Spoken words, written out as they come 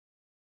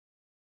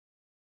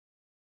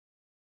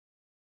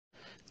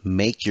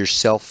make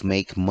yourself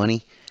make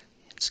money.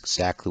 It's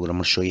exactly what I'm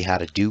going to show you how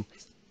to do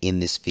in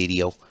this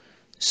video.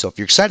 So if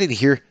you're excited to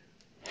hear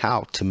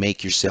how to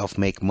make yourself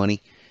make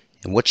money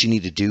and what you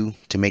need to do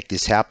to make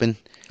this happen,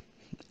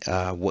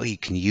 what you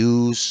can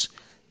use,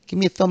 give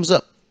me a thumbs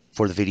up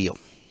for the video.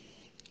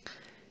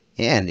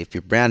 And if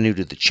you're brand new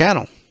to the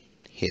channel,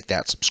 hit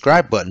that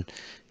subscribe button,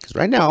 because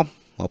right now I'm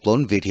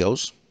uploading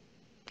videos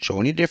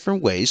showing you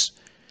different ways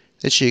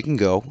that you can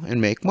go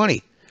and make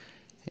money.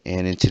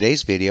 And in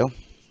today's video,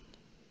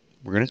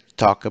 we're going to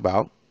talk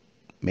about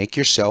make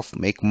yourself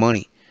make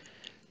money.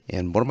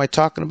 And what am I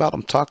talking about?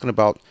 I'm talking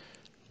about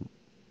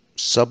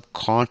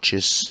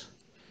subconscious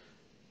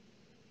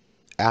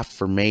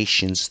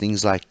affirmations,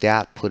 things like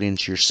that put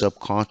into your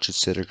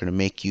subconscious that are going to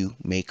make you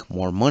make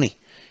more money.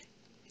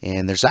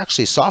 And there's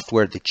actually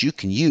software that you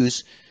can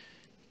use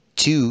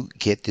to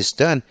get this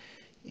done,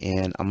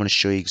 and I'm going to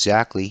show you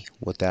exactly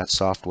what that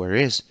software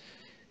is.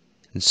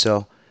 And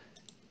so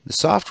the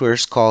software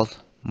is called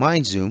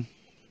MindZoom,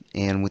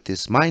 and with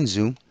this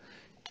MindZoom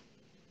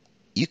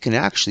you can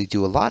actually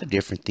do a lot of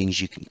different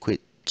things. You can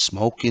quit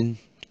smoking,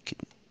 you can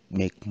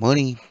make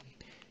money,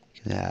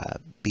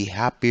 be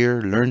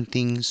happier, learn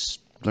things,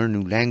 learn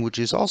new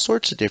languages, all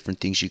sorts of different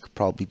things you could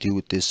probably do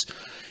with this.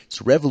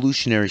 It's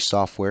revolutionary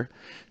software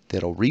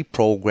that'll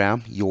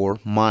reprogram your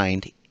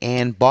mind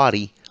and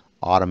body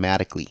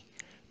automatically,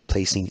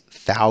 placing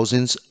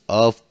thousands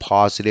of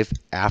positive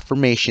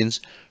affirmations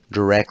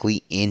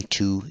directly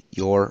into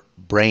your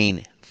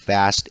brain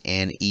fast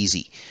and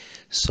easy.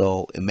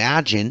 So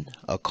imagine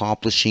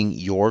accomplishing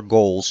your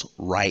goals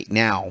right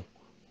now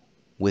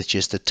with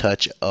just a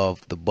touch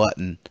of the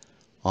button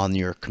on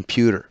your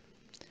computer.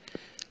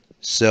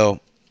 So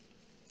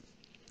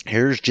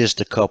here's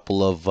just a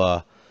couple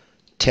of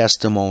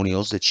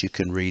testimonials that you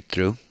can read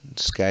through.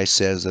 This guy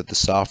says that the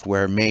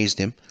software amazed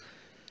him.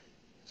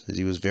 Says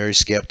he was very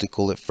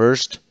skeptical at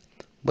first,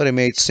 but it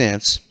made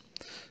sense,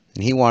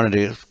 and he wanted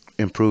to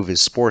improve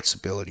his sports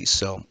abilities.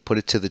 So put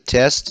it to the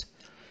test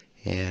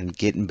and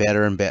getting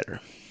better and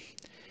better.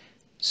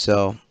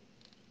 So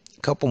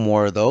a couple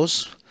more of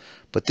those.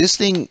 But this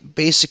thing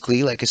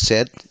basically, like I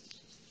said,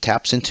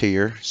 taps into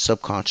your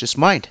subconscious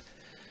mind.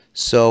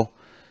 So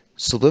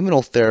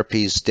subliminal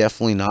therapy is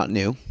definitely not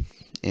new,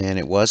 and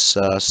it was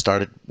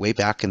started way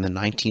back in the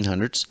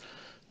 1900s.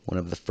 One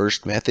of the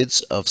first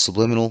methods of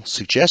subliminal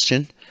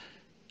suggestion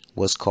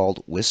was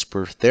called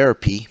whisper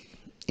therapy,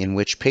 in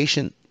which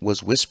patient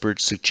was whispered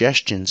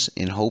suggestions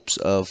in hopes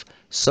of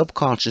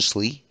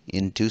subconsciously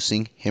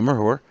inducing him or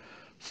her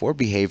for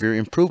behavior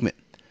improvement.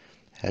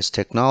 As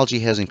technology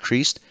has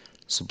increased,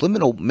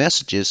 subliminal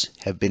messages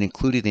have been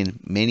included in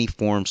many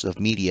forms of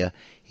media,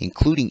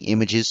 including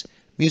images,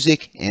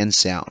 music, and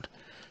sound.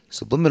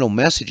 Subliminal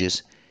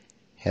messages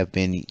have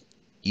been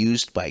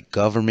used by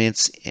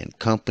governments and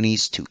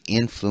companies to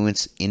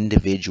influence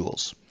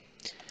individuals.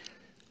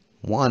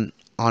 On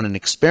an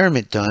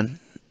experiment done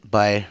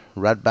by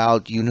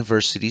Radboud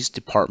University's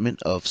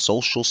Department of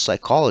Social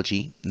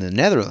Psychology in the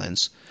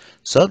Netherlands,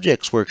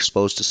 subjects were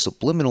exposed to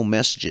subliminal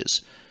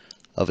messages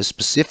of a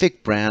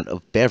specific brand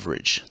of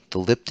beverage, the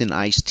Lipton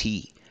iced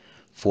tea,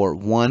 for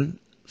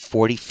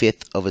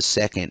 1/45th of a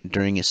second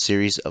during a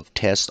series of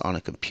tests on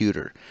a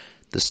computer.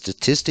 The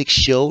statistics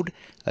showed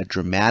a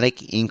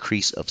dramatic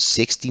increase of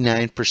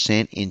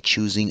 69% in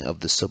choosing of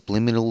the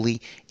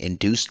subliminally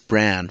induced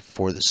brand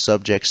for the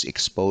subjects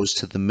exposed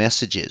to the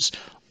messages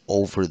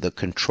over the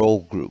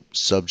control group,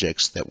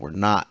 subjects that were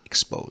not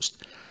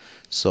exposed.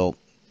 So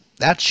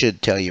that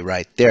should tell you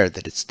right there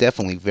that it's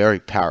definitely very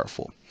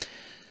powerful.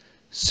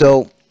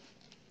 So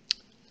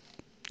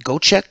go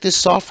check this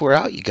software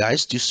out, you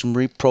guys. Do some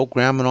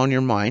reprogramming on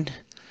your mind.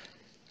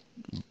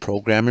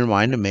 Program your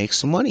mind to make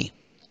some money.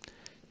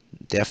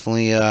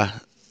 Definitely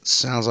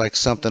sounds like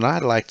something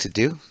I'd like to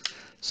do,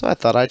 so I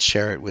thought I'd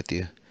share it with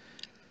you.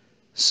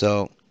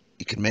 So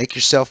you can make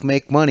yourself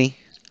make money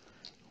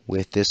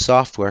with this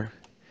software,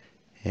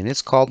 and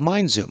it's called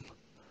MindZoom.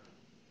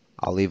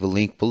 I'll leave a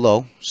link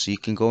below so you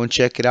can go and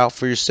check it out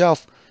for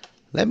yourself.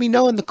 Let me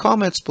know in the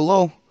comments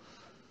below,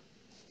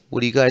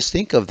 what do you guys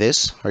think of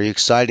this? Are you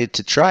excited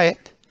to try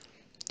it?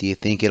 Do you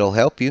think it'll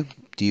help you?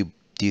 Do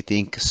you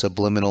think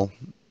subliminal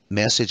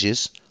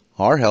messages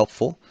are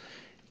helpful?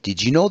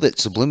 Did you know that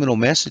subliminal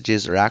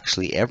messages are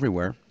actually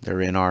everywhere?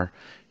 They're in our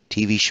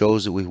TV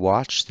shows that we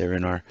watch. They're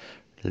in our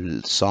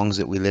songs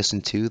that we listen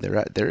to.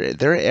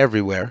 They're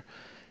everywhere.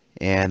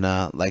 And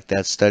like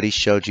that study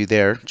showed you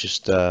there,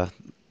 just a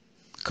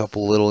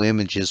couple little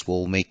images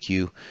will make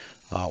you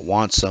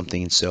want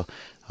something. So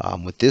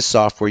with this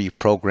software, you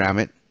program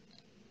it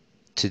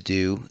to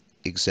do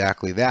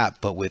exactly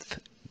that, but with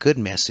good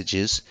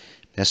messages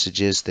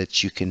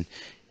that you can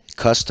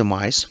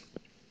customize.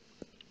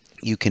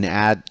 You can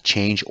add,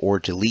 change, or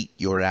delete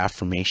your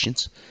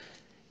affirmations.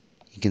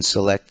 You can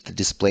select the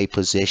display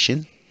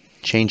position,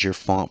 change your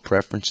font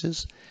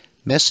preferences,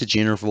 message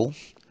interval,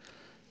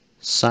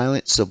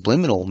 silent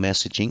subliminal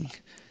messaging.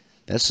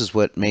 This is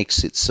what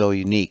makes it so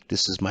unique.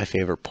 This is my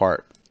favorite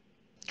part.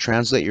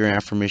 translate your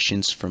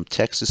affirmations from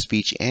text to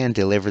speech and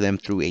deliver them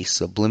through a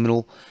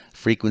subliminal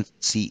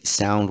frequency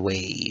sound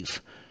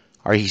wave.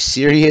 Are you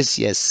serious?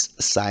 Yes,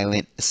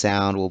 silent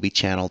sound will be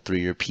channeled through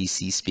your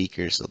PC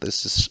speaker. So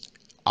this is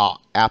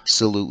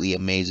absolutely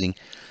amazing.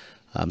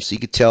 So you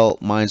could tell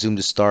MindZoom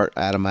to start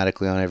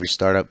automatically on every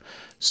startup.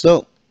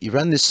 So you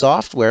run this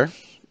software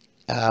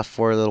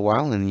for a little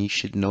while and you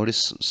should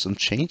notice some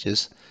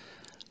changes.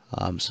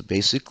 So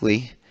basically,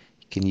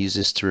 you can use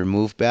this to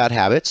remove bad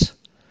habits,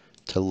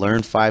 to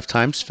learn 5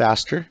 times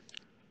faster,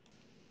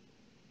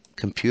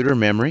 computer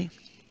memory,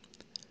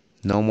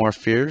 no more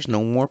fears,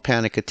 no more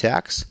panic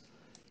attacks,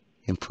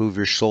 improve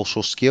your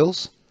social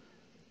skills,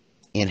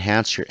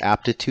 enhance your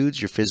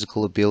aptitudes, your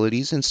physical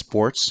abilities in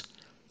sports,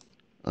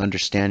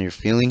 understand your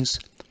feelings,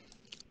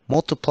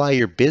 multiply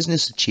your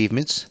business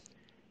achievements,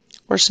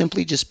 or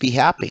simply just be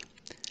happy.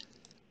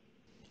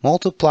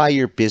 Multiply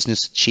your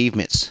business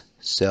achievements.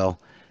 So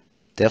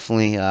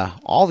definitely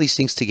all these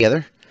things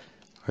together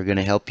are going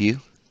to help you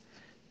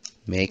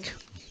make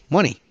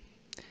money.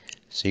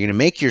 So you're going to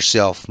make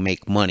yourself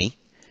make money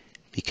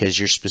because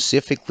you're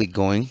specifically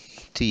going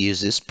to use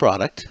this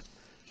product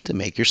to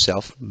make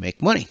yourself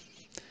make money.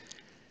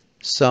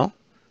 So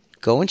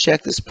go and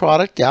check this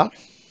product out.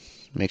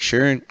 Make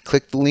sure and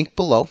click the link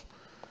below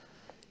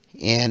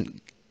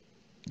and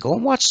go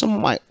and watch some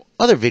of my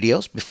other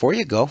videos before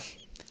you go.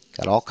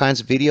 Got all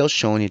kinds of videos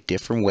showing you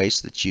different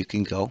ways that you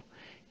can go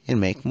and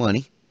make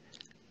money.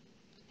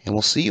 And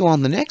we'll see you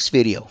on the next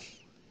video.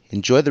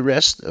 Enjoy the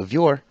rest of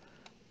your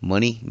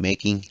money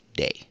making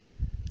day.